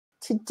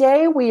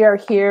Today we are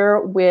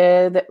here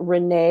with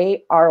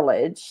Renee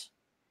Arledge.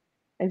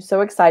 I'm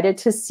so excited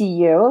to see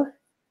you.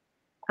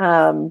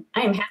 I am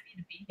happy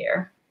to be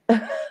here.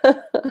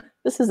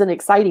 This is an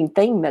exciting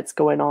thing that's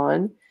going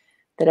on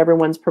that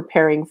everyone's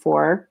preparing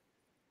for.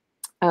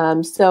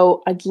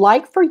 So I'd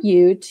like for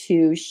you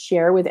to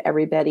share with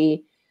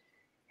everybody,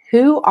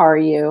 who are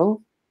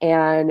you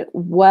and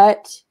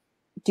what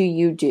do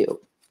you do?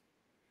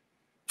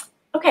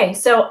 Okay,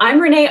 so I'm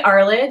Renee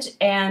Arledge,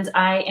 and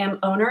I am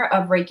owner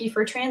of Reiki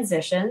for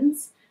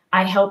Transitions.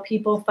 I help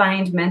people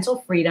find mental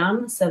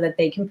freedom so that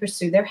they can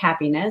pursue their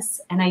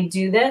happiness. And I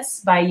do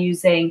this by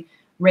using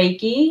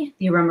Reiki,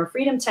 the Aroma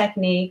Freedom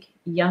Technique,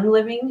 Young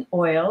Living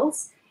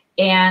oils,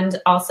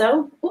 and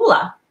also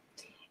Ula.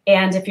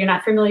 And if you're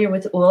not familiar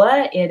with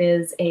Ula, it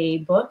is a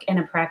book and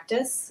a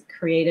practice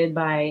created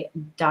by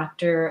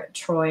Dr.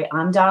 Troy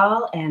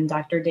Amdahl and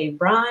Dr. Dave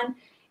Braun.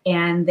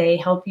 And they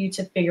help you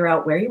to figure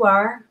out where you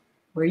are,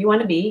 where you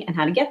want to be, and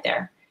how to get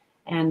there.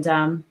 And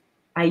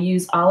I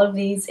use all of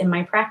these in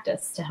my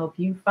practice to help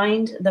you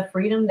find the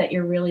freedom that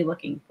you're really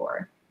looking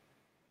for.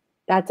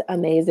 That's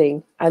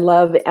amazing. I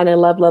love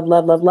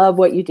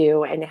what you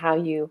do and how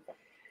you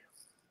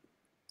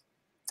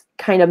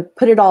kind of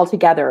put it all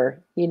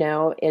together. You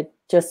know, it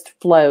just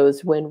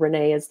flows when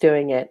Renee is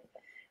doing it.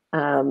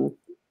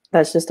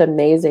 That's just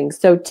amazing.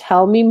 So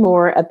tell me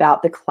more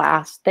about the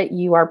class that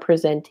you are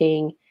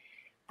presenting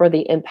for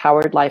the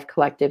Empowered Life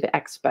Collective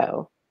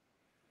Expo.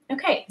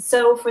 Okay,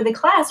 so for the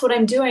class, what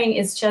I'm doing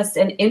is just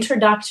an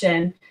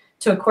introduction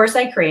to a course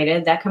I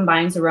created that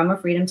combines Aroma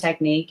Freedom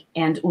Technique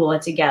and Ula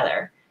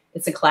together.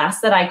 It's a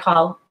class that I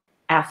call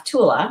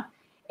AFTULA,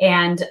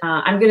 and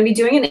I'm going to be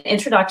doing an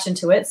introduction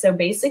to it. So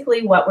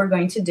basically what we're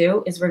going to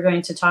do is we're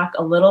going to talk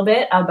a little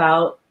bit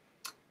about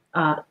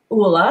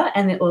Ula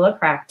and the Ula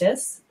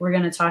practice. We're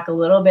going to talk a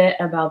little bit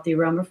about the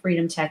Aroma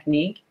Freedom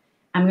Technique.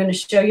 I'm going to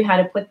show you how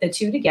to put the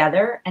two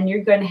together, and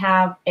you're going to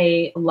have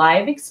a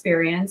live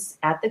experience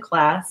at the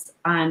class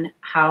on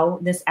how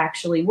this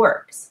actually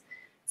works.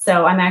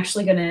 So I'm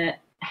actually going to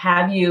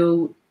have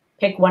you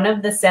pick one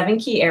of the 7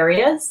 key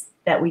areas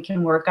that we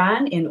can work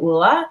on in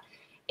Ula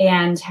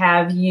and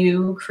have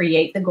you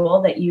create the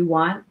goal that you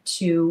want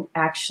to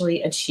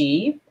actually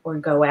achieve or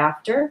go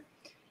after.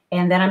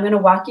 And then I'm going to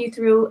walk you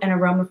through an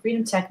Aroma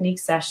Freedom Technique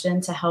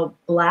session to help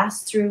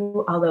blast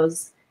through all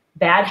those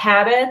bad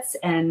habits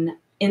and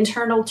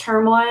internal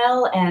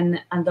turmoil and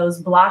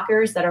those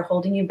blockers that are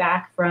holding you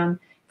back from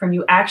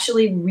you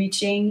actually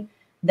reaching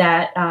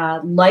that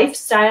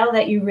lifestyle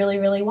that you really,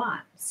 really want.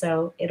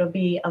 So it'll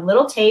be a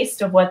little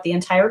taste of what the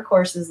entire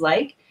course is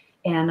like,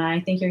 and I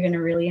think you're going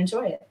to really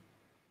enjoy it.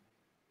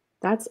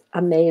 That's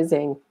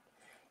amazing.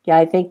 Yeah,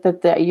 I think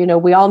that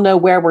we all know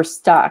where we're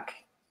stuck,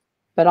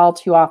 but all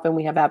too often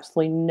we have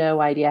absolutely no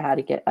idea how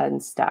to get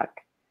unstuck.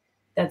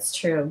 That's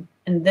true.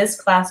 And this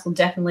class will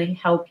definitely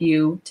help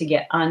you to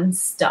get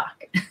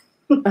unstuck.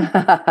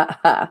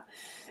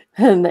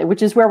 And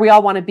which is where we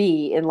all want to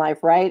be in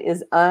life, right?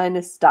 Is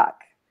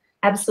unstuck.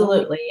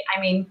 Absolutely. I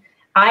mean,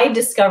 I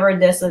discovered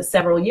this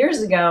several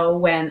years ago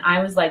when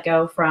I was let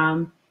go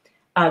from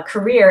a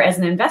career as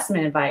an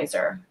investment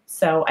advisor.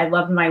 So I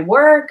loved my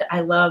work. I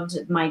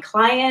loved my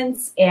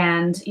clients.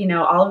 And,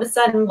 all of a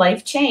sudden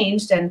life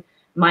changed and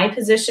my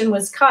position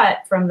was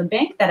cut from the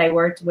bank that I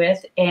worked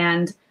with.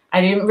 And I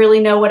didn't really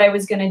know what I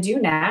was going to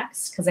do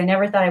next because I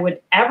never thought I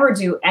would ever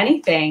do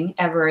anything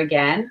ever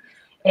again.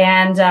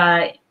 And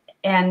I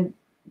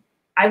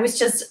was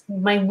just,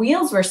 my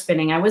wheels were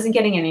spinning. I wasn't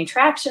getting any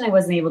traction. I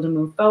wasn't able to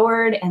move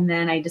forward. And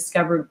then I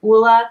discovered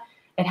Ula.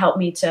 It helped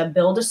me to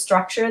build a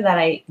structure that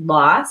I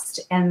lost.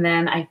 And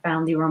then I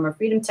found the Aroma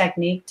Freedom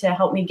Technique to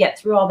help me get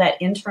through all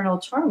that internal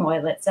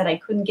turmoil that said I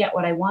couldn't get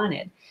what I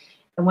wanted.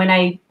 And when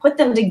I put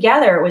them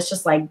together, it was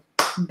just like,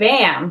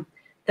 bam.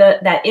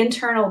 That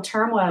internal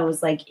turmoil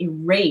was like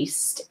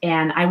erased,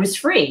 and I was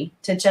free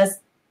to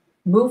just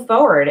move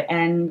forward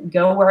and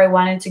go where I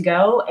wanted to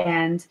go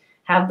and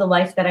have the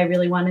life that I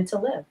really wanted to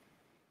live.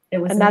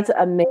 That's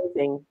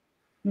amazing.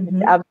 Mm-hmm.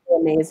 It's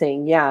absolutely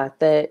amazing. Yeah,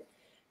 that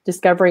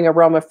discovering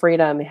Aroma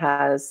Freedom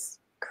has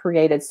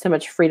created so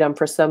much freedom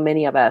for so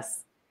many of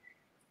us,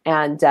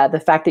 and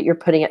the fact that you're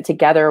putting it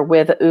together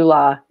with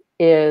Ula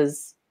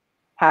is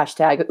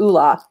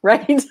 #Ula,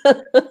 right?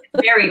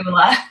 Very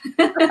Ula.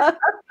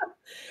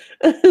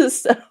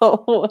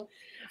 So,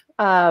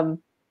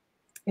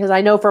 because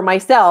I know for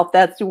myself,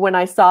 that's when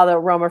I saw the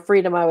Aroma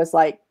Freedom, I was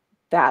like,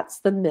 that's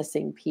the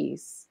missing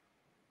piece.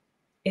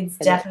 It's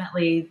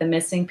definitely the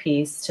missing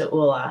piece to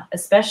Ula,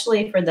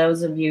 especially for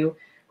those of you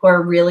who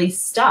are really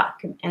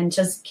stuck and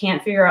just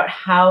can't figure out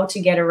how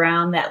to get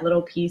around that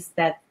little piece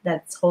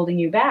that's holding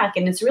you back.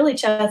 And it's really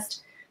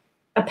just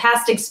a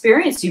past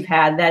experience you've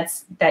had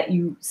that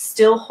you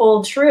still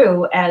hold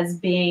true as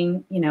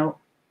being,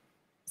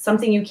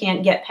 something you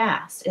can't get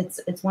past.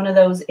 It's one of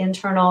those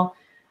internal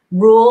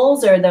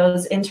rules or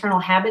those internal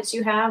habits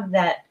you have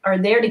that are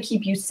there to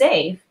keep you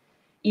safe,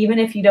 even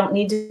if you don't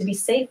need to be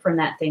safe from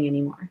that thing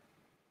anymore.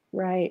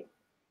 Right.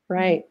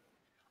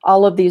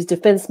 all of these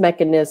defense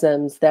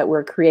mechanisms that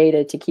were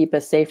created to keep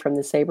us safe from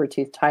the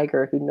saber-toothed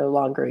tiger who no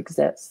longer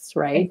exists,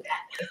 right?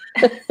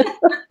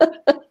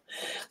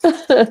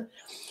 Exactly.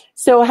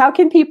 So how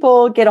can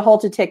people get a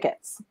hold of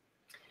tickets?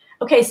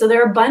 Okay, so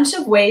there are a bunch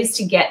of ways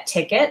to get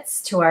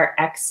tickets to our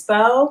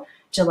expo,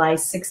 July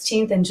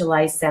 16th and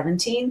July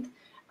 17th.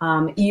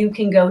 You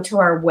can go to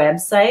our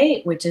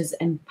website, which is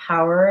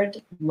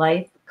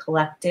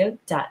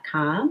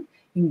empoweredlifecollective.com.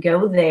 You can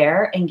go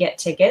there and get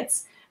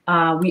tickets.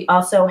 We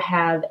also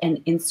have an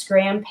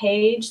Instagram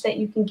page that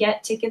you can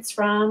get tickets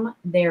from.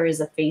 There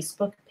is a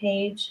Facebook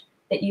page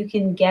that you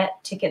can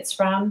get tickets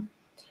from.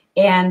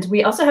 And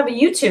we also have a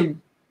YouTube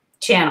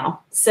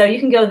channel. So you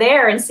can go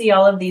there and see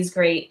all of these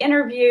great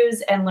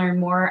interviews and learn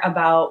more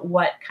about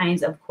what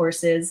kinds of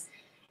courses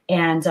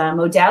and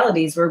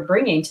modalities we're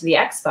bringing to the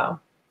expo.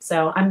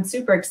 So I'm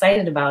super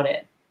excited about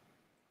it.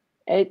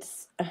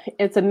 It's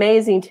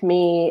amazing to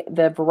me,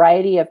 the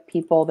variety of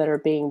people that are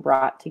being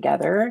brought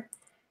together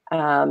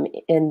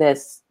in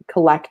this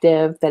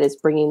collective that is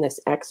bringing this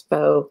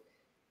expo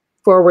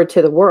forward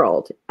to the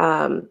world.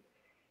 And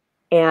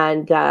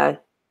I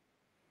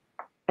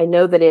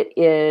know that it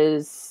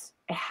is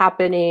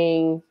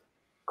happening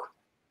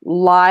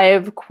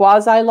live,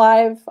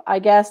 quasi-live, I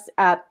guess,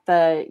 at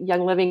the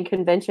Young Living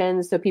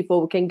Convention. So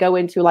people can go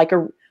into like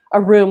a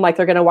room like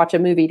they're going to watch a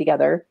movie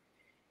together.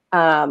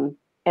 And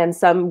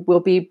some will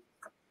be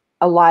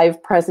a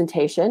live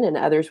presentation and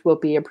others will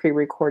be a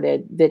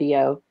pre-recorded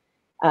video.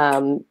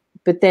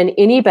 But then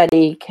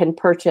anybody can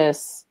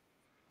purchase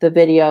the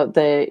video,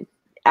 the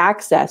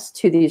access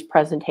to these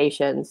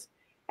presentations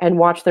and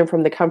watch them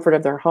from the comfort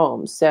of their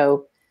homes.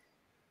 So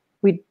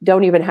we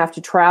don't even have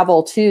to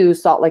travel to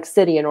Salt Lake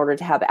City in order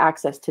to have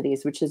access to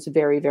these, which is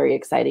very, very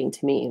exciting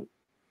to me.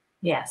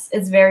 Yes,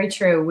 it's very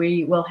true.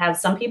 We will have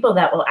some people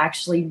that will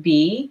actually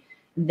be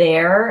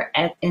there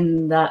at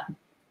the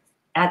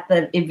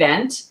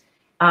event.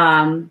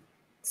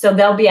 So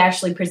they'll be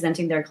actually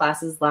presenting their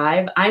classes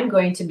live. I'm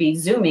going to be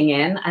Zooming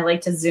in. I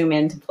like to Zoom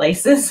into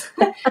places.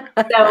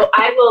 So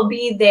I will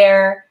be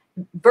there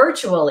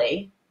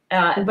virtually,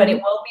 but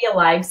it will be a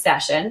live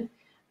session.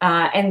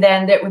 And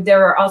then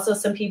there are also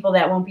some people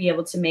that won't be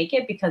able to make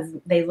it because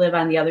they live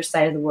on the other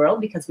side of the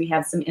world, because we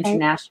have some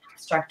international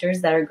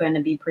instructors that are going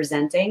to be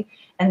presenting,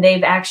 and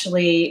they've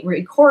actually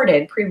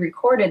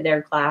pre-recorded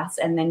their class,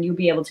 and then you'll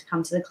be able to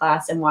come to the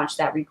class and watch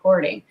that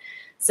recording.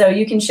 So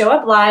you can show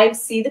up live,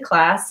 see the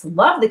class,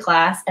 love the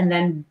class, and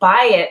then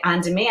buy it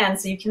on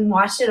demand so you can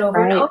watch it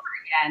over and over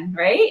again,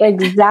 right?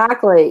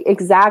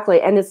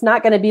 Exactly. And it's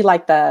not going to be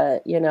like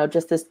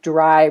just this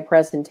dry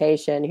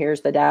presentation,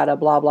 here's the data,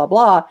 blah, blah,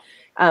 blah.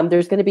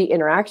 There's going to be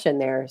interaction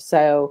there.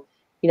 So,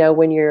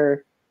 when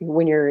you're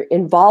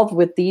involved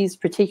with these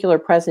particular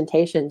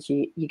presentations,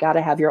 you got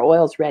to have your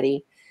oils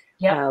ready,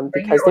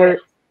 because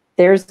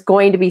there's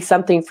going to be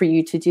something for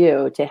you to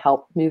do to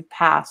help move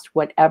past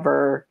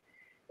whatever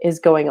is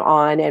going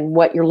on and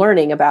what you're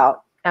learning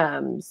about.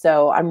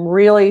 So I'm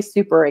really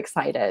super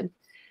excited.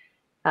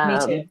 Me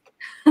too.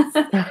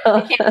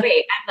 I can't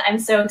wait. I'm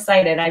so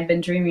excited. I've been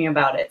dreaming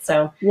about it.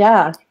 So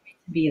yeah, to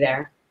be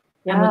there.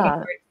 I'm looking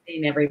forward to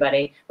seeing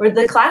everybody. Where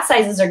the class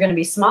sizes are going to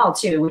be small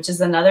too, which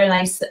is another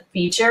nice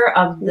feature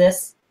of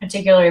this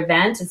particular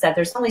event, is that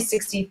there's only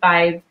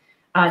 65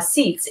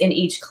 seats in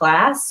each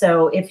class.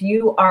 So if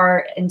you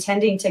are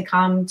intending to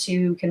come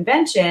to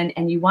convention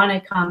and you want to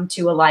come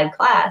to a live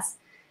class,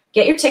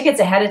 get your tickets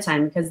ahead of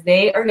time because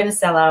they are going to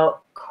sell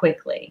out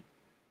quickly.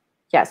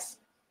 Yes,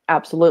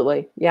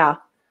 absolutely. Yeah.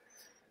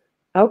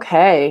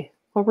 Okay.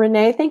 Well,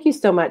 Renee, thank you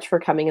so much for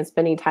coming and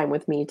spending time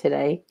with me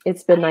today.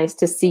 It's been nice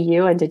to see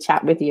you and to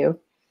chat with you.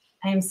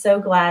 I'm so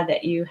glad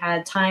that you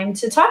had time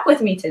to talk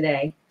with me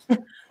today.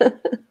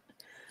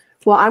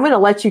 Well, I'm going to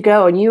let you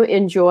go and you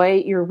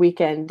enjoy your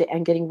weekend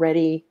and getting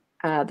ready,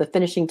 the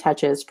finishing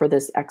touches for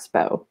this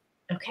expo.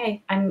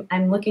 Okay,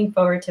 I'm looking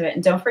forward to it.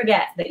 And don't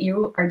forget that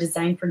you are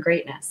designed for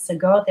greatness. So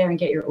go out there and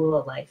get your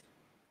ULA life.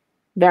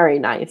 Very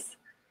nice.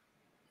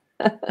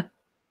 Have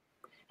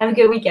a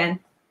good weekend.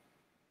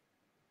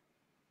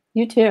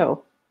 You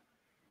too.